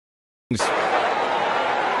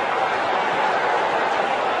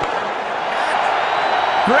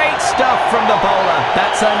Great stuff from the bowler.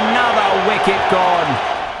 That's another wicket gone.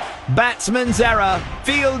 Batsman's error,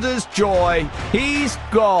 fielder's joy. He's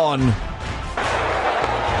gone.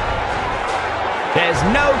 There's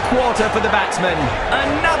no quarter for the batsman.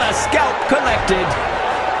 Another scalp collected.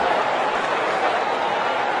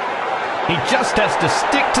 He just has to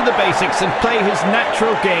stick to the basics and play his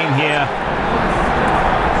natural game here.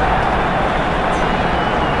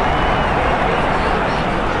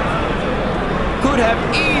 Could have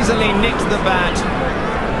easily nicked the bat.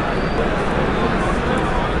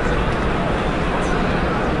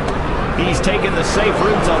 He's taken the safe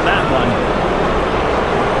route on that one.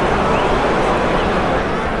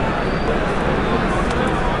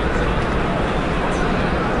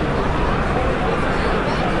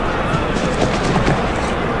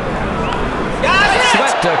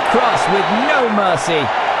 Swept across with no mercy.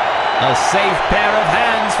 A safe pair of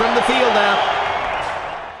hands from the fielder.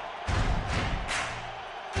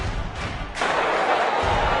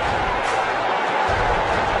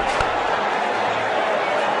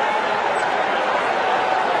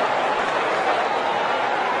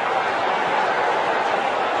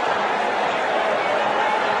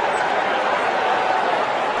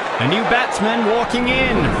 A new batsman walking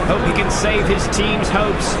in. Hope he can save his team's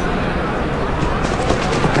hopes.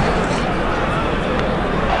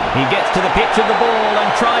 He gets to the pitch of the ball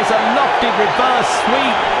and tries a lofty reverse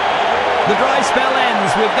sweep. The dry spell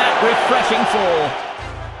ends with that refreshing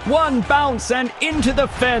fall. One bounce and into the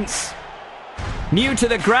fence. New to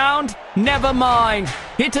the ground? Never mind.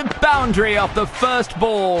 Hit a boundary off the first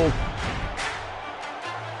ball.